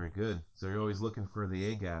halfback. Very good. So you're always looking for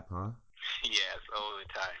the A gap, huh? Yes, all the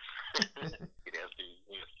time. It has to,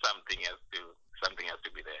 something has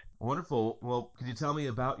to be there. Wonderful. Well, could you tell me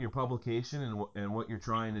about your publication and what you're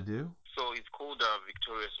trying to do? So it's called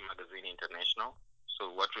Victorious Magazine International. So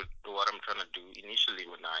what I'm trying to do initially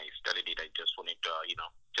when I started it, I just wanted to,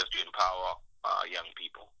 just to empower young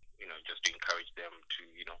people, just to encourage them to,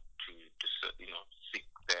 seek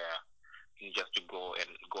their, just to go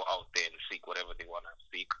out there and seek whatever they want to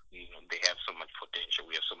seek. They have so much potential.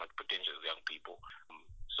 We have so much potential as young people.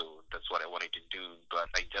 So that's what I wanted to do. But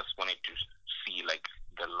I just wanted to see like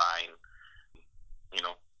the line,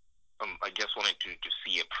 I just wanted to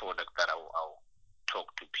see a product that I'll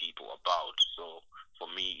talk to people about. So for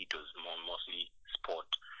me, it was mostly sport,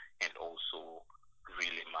 and also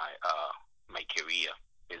really my career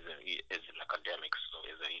as an academic, so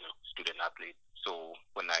as a student athlete. So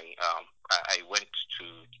when I went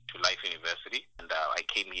to Life University, and I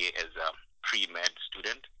came here as a pre-med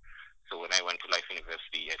student. So when I went to Life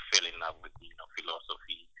University, I fell in love with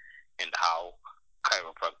philosophy and how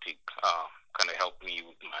chiropractic kind of helped me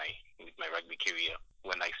with my rugby career.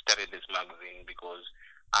 When I started this magazine, because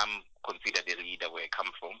I'm considered a leader where I come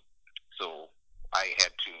from, so I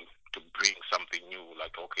had to bring something new.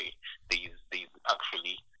 Like, okay, there's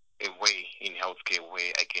actually a way in healthcare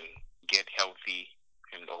where I can get healthy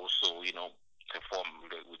and also perform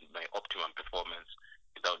with my optimum performance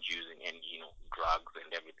without using any drugs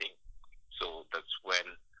and everything. So that's when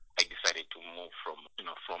I decided to move from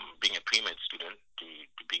being a pre-med student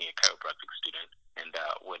to being a chiropractic student. And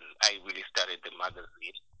when I really started the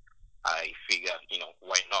magazine, I figured,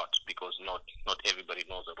 why not? Because not everybody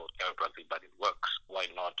knows about chiropractic, but it works.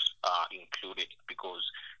 Why not include it? Because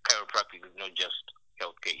chiropractic is not just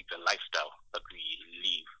healthcare; it's a lifestyle that we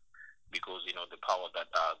live. Because the power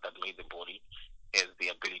that made the body has the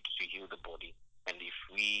ability to heal the body, and if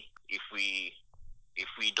we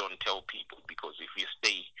don't tell people, because if we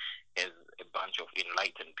stay as a bunch of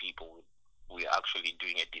enlightened people, we're actually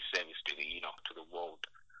doing a disservice to the world.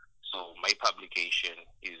 So my publication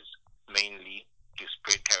is mainly to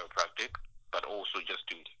spread chiropractic, but also just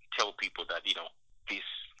to tell people that this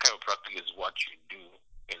chiropractic is what you do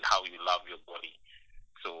and how you love your body.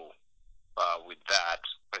 So with that,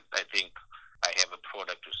 I think I have a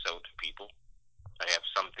product to sell to people. I have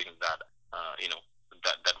something that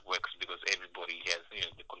that works, because everybody has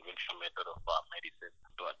the conventional method of medicine,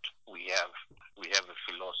 but we have a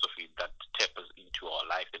philosophy that taps into our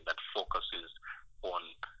life and that focuses on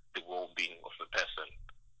the well-being of a person,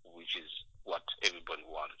 which is what everybody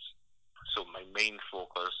wants. So my main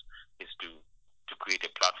focus is to create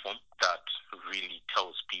a platform that really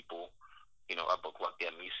tells people about what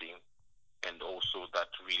they're missing, and also that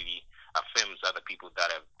really affirms other people that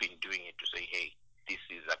have been doing it to say, hey, this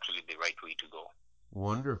is actually the right way to go.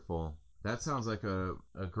 Wonderful. That sounds like a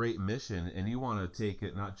great mission, and you want to take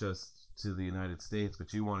it not just to the United States,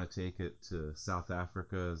 but you want to take it to South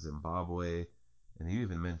Africa, Zimbabwe, and you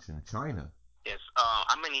even mentioned China. Yes,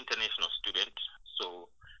 I'm an international student, so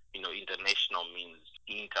international means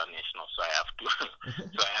international. So I have to.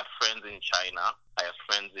 So I have friends in China. I have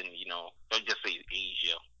friends in not just say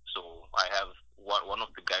Asia. So I have one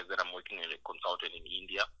of the guys that I'm working as a consultant in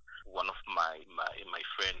India. One of my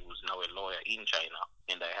friend who's now a lawyer in China,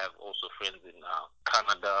 and I have also friends in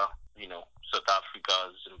Canada, South Africa,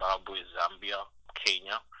 Zimbabwe, Zambia,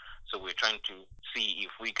 Kenya. So we're trying to see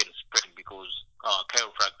if we can spread, because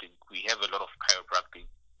chiropractic, we have a lot of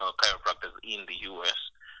chiropractors in the U.S.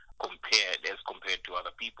 compared to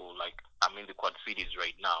other people. Like, I'm in the Quad Cities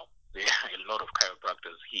right now. There are a lot of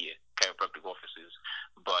chiropractors here, chiropractic offices.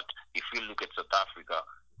 But if you look at South Africa,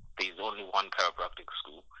 there's only one chiropractic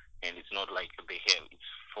school, and it's not like it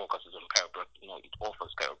focuses on chiropractic. No, it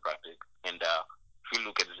offers chiropractic. And if you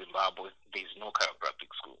look at Zimbabwe, there's no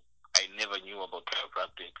chiropractic school. I never knew about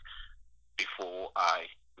chiropractic before I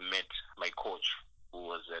met my coach, who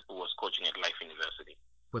was coaching at Life University.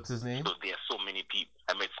 What's his name? So there are so many people.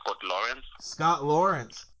 I met Scott Lawrence. Scott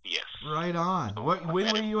Lawrence. Yes. Right on. So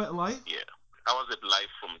when were you at Life? Yeah. I was at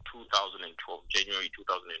Life from 2012, January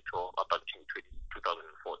 2012, up until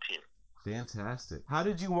 2014. Fantastic.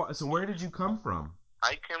 So where did you come from?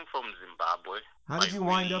 I came from Zimbabwe. How did you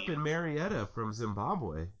wind up in Marietta from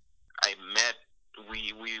Zimbabwe?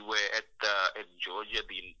 We were at Georgia,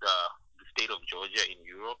 the state of Georgia in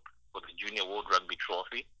Europe, for the Junior World Rugby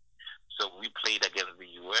Trophy. So we played against the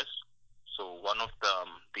U.S. So one of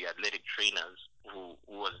the athletic trainers who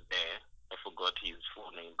was there, I forgot his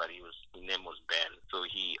full name, but his name was Ben. So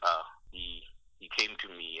he came to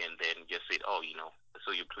me and then just said, oh,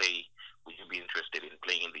 so you play, would you be interested in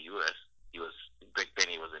playing in the U.S.? Back then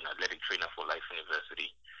he was an athletic trainer for Life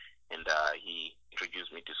University, and he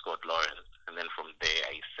introduced me to Scott Lawrence, and then from there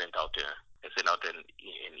I sent out an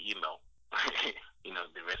email.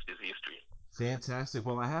 The rest is history. Fantastic.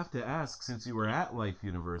 Well, I have to ask, since you were at Life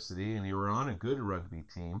University and you were on a good rugby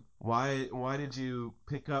team, why did you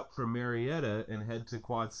pick up from Marietta and head to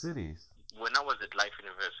Quad Cities? When I was at Life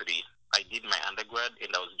University, I did my undergrad,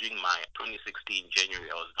 and I was doing my 2016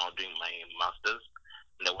 January. I was now doing my master's,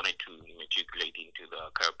 and I wanted to matriculate into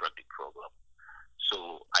the chiropractic program.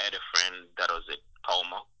 So I had a friend that was at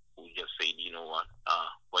Palmer who just said, you know what,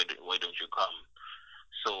 why don't you come?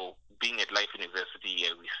 So being at Life University,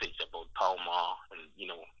 I researched about Palmer, and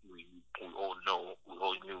we all know, we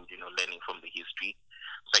all knew, learning from the history.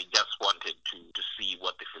 So I just wanted to see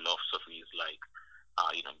what the philosophy is like,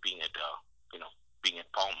 being at being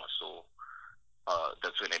at Palmer. So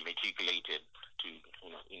that's when I matriculated to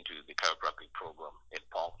into the chiropractic program at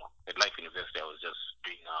Palmer. At Life University, I was just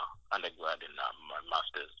doing undergrad and my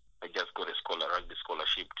masters. I just got a rugby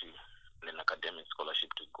scholarship and an academic scholarship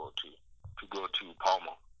to go to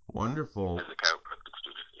Palmer. Wonderful. As a chiropractic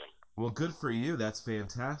student, yeah. Well, good for you. That's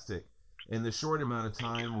fantastic. In the short amount of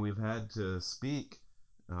time we've had to speak,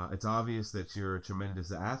 it's obvious that you're a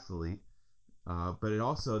tremendous athlete, but it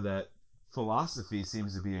also that philosophy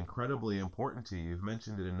seems to be incredibly important to you. You've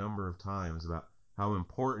mentioned it a number of times about how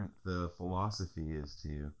important the philosophy is to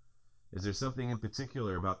you. Is there something in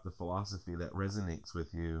particular about the philosophy that resonates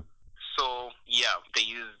with you? So yeah, there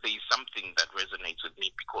is something that resonates with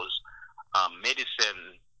me because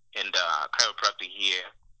medicine and chiropractic here,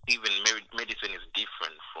 even medicine is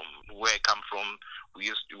different from where I come from. We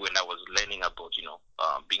used to, when I was learning about,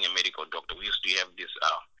 being a medical doctor, we used to have this,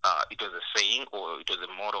 it was a saying or it was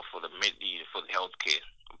a motto for the healthcare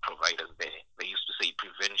providers there. They used to say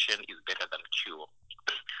prevention is better than cure.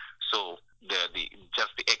 So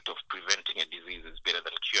just the act of preventing a disease is better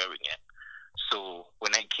than curing it. So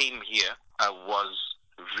when I came here, I was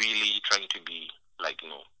really trying to be like,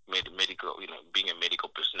 medical, being a medical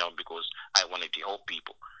personnel because I wanted to help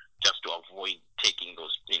people just to avoid taking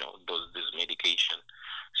this medication.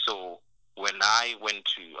 So when I went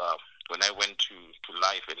to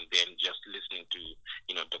Life and then just listening to,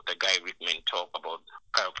 Dr. Guy Rickman talk about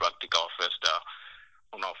chiropractic,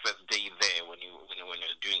 on our first day there when you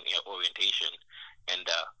were doing orientation, and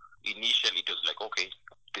initially it was like, okay,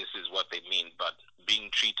 this is what they mean, but being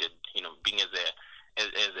treated, being as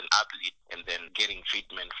an athlete and then getting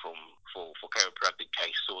treatment for chiropractic, I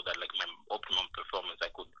saw that like my optimum performance, I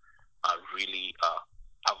could really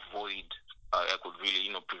avoid, I could really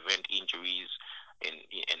prevent injuries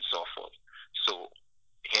and so forth. So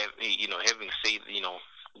having said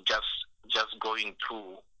just going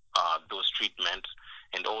through those treatments,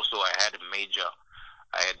 and also I had major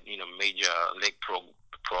leg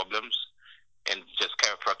problems, and just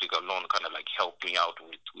chiropractic alone kind of like helped me out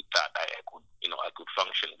with that. I could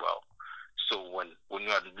function well. So when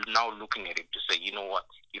you are now looking at it to say, you know what,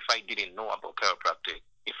 if I didn't know about chiropractic,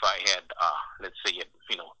 if I had let's say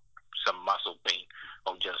some muscle pain,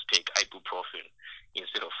 I'll just take ibuprofen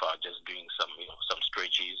instead of just doing some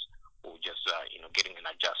stretches or just getting an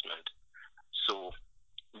adjustment. So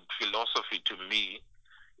philosophy to me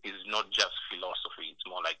is not just philosophy. It's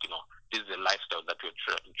more like, this is a lifestyle that we're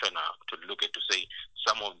trying to look at, to say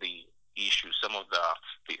some of the issues, some of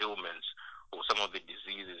the ailments, or some of the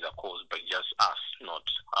diseases are caused by just us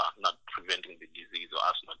not preventing the disease, or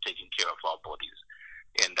us not taking care of our bodies.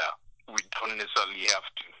 And we don't necessarily have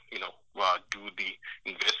to, do the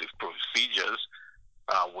invasive procedures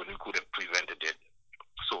when we could have prevented it.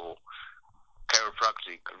 So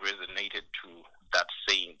chiropractic resonated to that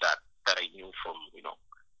saying that I knew from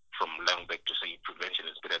long back, to say prevention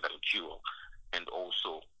is better than cure. And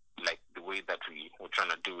also like the way that we're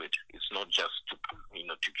trying to do it, it's not just to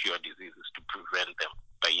cure diseases, to prevent them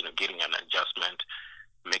by getting an adjustment,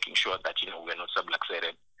 making sure that we're not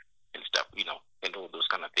subluxated and stuff, and all those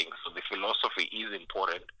kind of things. So the philosophy is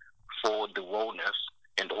important for the wellness,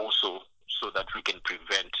 and also so that we can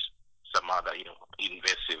prevent some other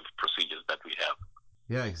invasive procedures that we have.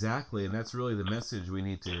 Yeah, exactly, and that's really the message we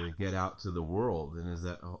need to get out to the world. And is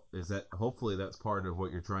that hopefully that's part of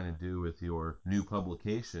what you're trying to do with your new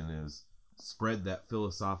publication, is spread that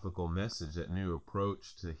philosophical message, that new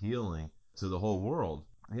approach to healing to the whole world.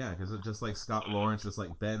 Yeah, because just like Scott Lawrence, just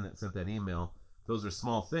like Ben that sent that email, those are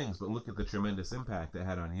small things, but look at the tremendous impact it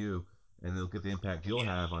had on you, and look at the impact you'll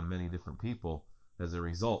have on many different people as a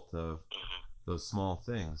result of those small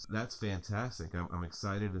things. That's fantastic. I'm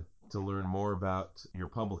excited to learn more about your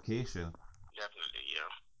publication. Definitely,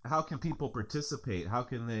 yeah. How can people participate? How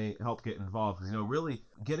can they help get involved? Because, really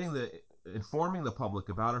informing the public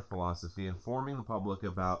about our philosophy, informing the public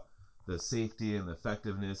about the safety and the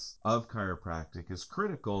effectiveness of chiropractic is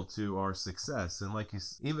critical to our success. And like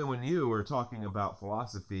even when you were talking about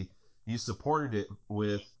philosophy, you supported it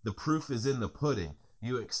with the proof is in the pudding.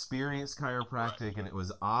 You experienced chiropractic and it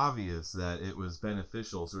was obvious that it was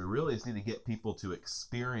beneficial. So we really just need to get people to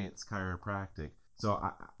experience chiropractic So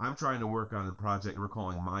I'm trying to work on a project we're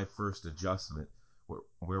calling My First Adjustment,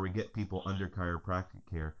 where we get people under chiropractic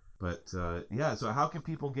care. But yeah, so how can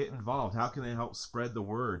people get involved? How can they help spread the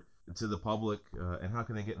word to the public, and how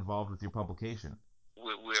can they get involved with your publication?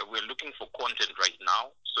 We're looking for content right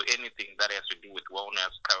now. So anything that has to do with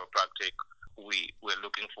wellness, chiropractic, we're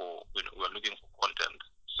looking for content.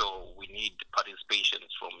 So we need participation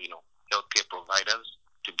from healthcare providers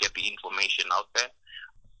to get the information out there.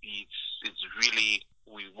 It's really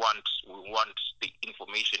we want the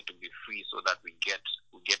information to be free so that we get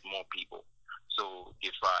more people. So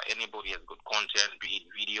if anybody has good content, be it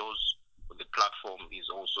videos, the platform is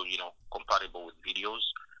also compatible with videos,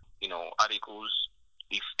 articles.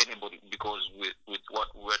 If anybody, because with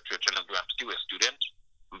what we're trying to do, I'm still a student,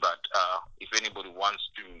 but if anybody wants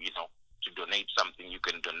to to donate something, you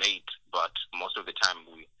can donate. But most of the time,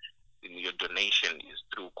 your donation is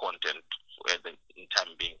through content for the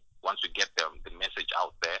time being. Once we get the message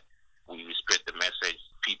out there, we spread the message.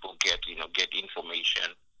 People get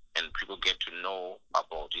information, and people get to know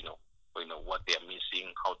about what they're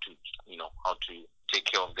missing, how to take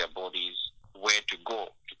care of their bodies, where to go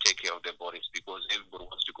to take care of their bodies, because everybody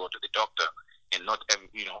wants to go to the doctor, and not every,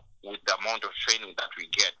 with the amount of training that we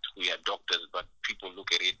get, we are doctors, but people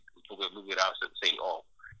look at us and say, oh,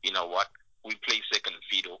 you know what, we play second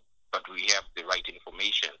fiddle, but we have the right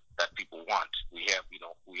information that people want. We have the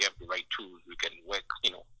right tools. We can work,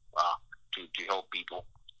 to help people.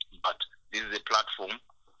 But this is a platform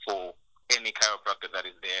for any chiropractor that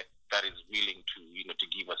is there, that is willing to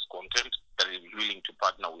give us content, that is willing to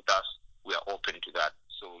partner with us. We are open to that.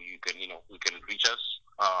 So we can reach us.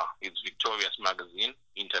 It's Victorious Magazine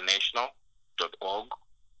International.org.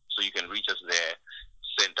 So you can reach us there.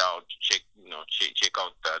 Check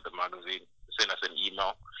out the magazine. Send us an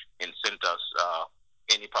email and send us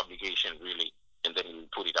any publication really, and then we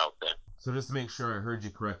put it out there. So just to make sure I heard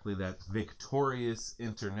you correctly, that's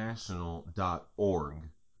victoriousinternational.org.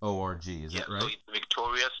 O-R-G, is that right? So it's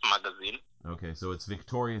Victorious Magazine. Okay, so it's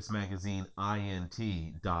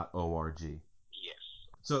victoriousmagazineint.org. Yes.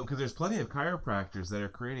 So, because there's plenty of chiropractors that are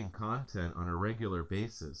creating content on a regular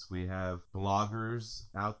basis. We have bloggers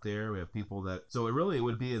out there. We have people that... So it really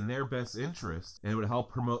would be in their best interest, and it would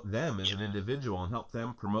help promote them as an individual and help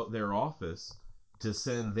them promote their office to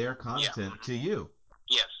send their content to you.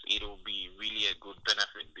 Yes, it will be really a good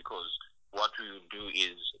benefit, because what we will do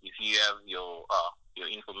is, if you have your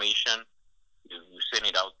information, you send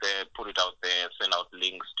it out there, put it out there, send out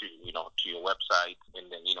links to your website,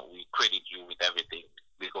 and then we credit you with everything,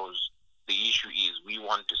 because the issue is we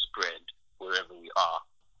want to spread wherever we are.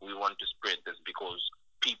 We want to spread this because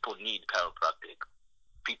people need chiropractic.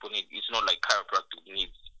 It's not like chiropractic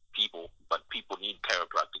needs people, but people need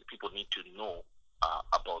chiropractic. People need to know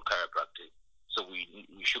about chiropractic. So we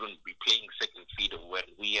shouldn't be playing second fiddle when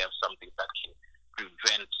we have something that can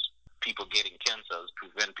prevent people getting cancers,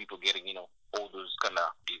 prevent people getting all those kind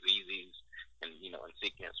of diseases and and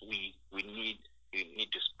sickness. We need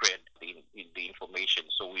to spread the information.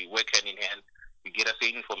 So we work hand in hand. You get us the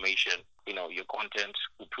information, your content.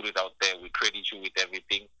 We put it out there. We credit you with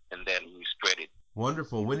everything, and then we spread it.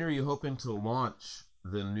 Wonderful. When are you hoping to launch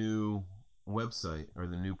the new website or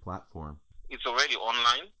the new platform? It's already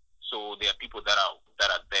online. So there are people that are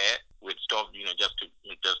there with stuff, just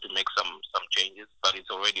to make some changes. But it's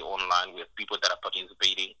already online. We have people that are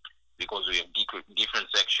participating, because we have different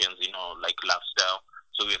sections, like lifestyle.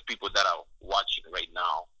 So we have people that are watching right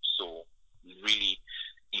now. So really,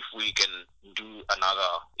 if we can do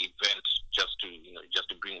another event just to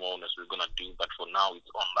bring wellness, we're gonna do. But for now, it's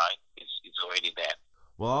online. It's already there.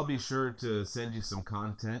 Well, I'll be sure to send you some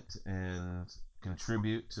content and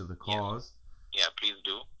contribute to the cause. Yeah, please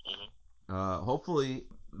do. Mm-hmm. Hopefully,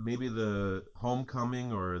 maybe the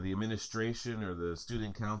homecoming or the administration or the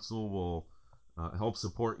student council will help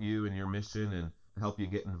support you in your mission and help you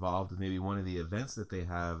get involved with maybe one of the events that they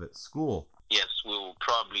have at school. Yes, we'll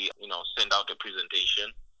probably, send out a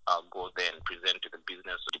presentation. I'll go there and present to the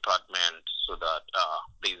business department, so that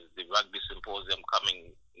there's the rugby symposium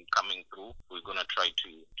coming through. We're gonna try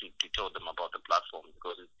to tell them about the platform,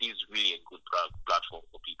 because it is really a good platform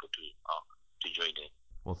for people to join in.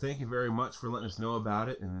 Well, thank you very much for letting us know about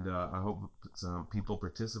it, and I hope some people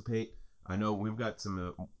participate. I know we've got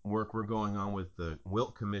some work we're going on with the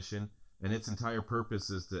Wilk Commission, and its entire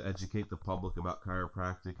purpose is to educate the public about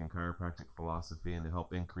chiropractic and chiropractic philosophy, and to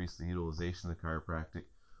help increase the utilization of chiropractic.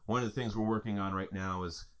 One of the things we're working on right now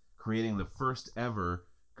is creating the first ever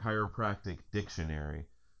chiropractic dictionary,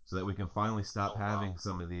 so that we can finally stop having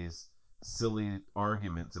some of these silly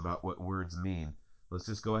arguments about what words mean. Let's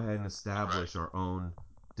just go ahead and establish our own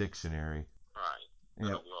dictionary. Right.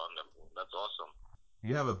 That'll be wonderful. That's awesome.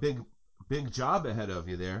 you have a big job ahead of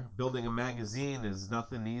you there. Building a magazine is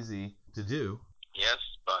nothing easy to do. Yes,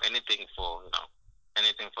 but anything for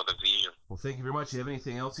the vision. Well, thank you very much. You have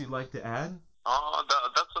anything else you'd like to add?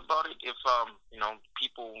 That's about it. If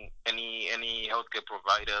people, any healthcare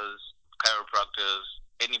providers, chiropractors,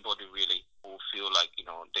 anybody really who feel like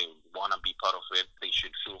they wanna be part of it, they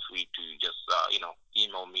should feel free to just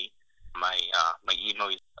email me. My email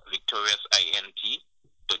is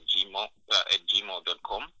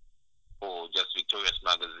victoriousint@gmail.com, or just Victorious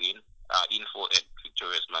Magazine,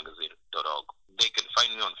 info@victoriousmagazine.org. They can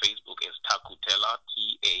find me on Facebook as Taku Tela,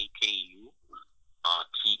 TAKU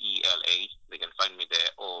TELA. They can find me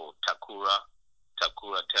there, or Takura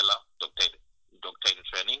Tela, Doctor in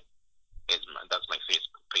Training. That's my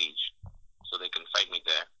Facebook page, so they can find me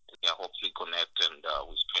there. Yeah, hopefully connect and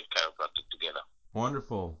we spend chiropractic together.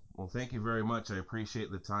 Wonderful. Well, thank you very much. I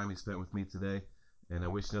appreciate the time you spent with me today, and I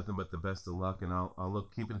wish nothing but the best of luck. And I'll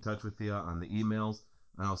keep in touch with you on the emails,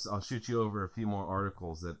 and I'll shoot you over a few more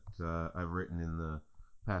articles that I've written in the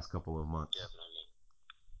past couple of months.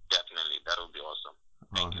 Definitely, that would be awesome.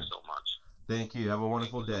 Thank you so much. Thank you. Have a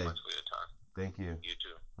wonderful day. Thank you so much for your time. Thank you. You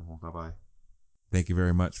too. Bye-bye. Thank you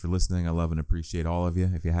very much for listening. I love and appreciate all of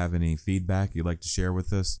you. If you have any feedback you'd like to share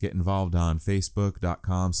with us, get involved on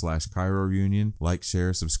facebook.com/ChiroUnion. Like,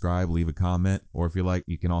 share, subscribe, leave a comment. Or if you like,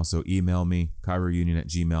 you can also email me,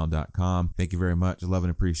 chirounion@gmail.com. Thank you very much. I love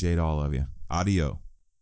and appreciate all of you. Audio.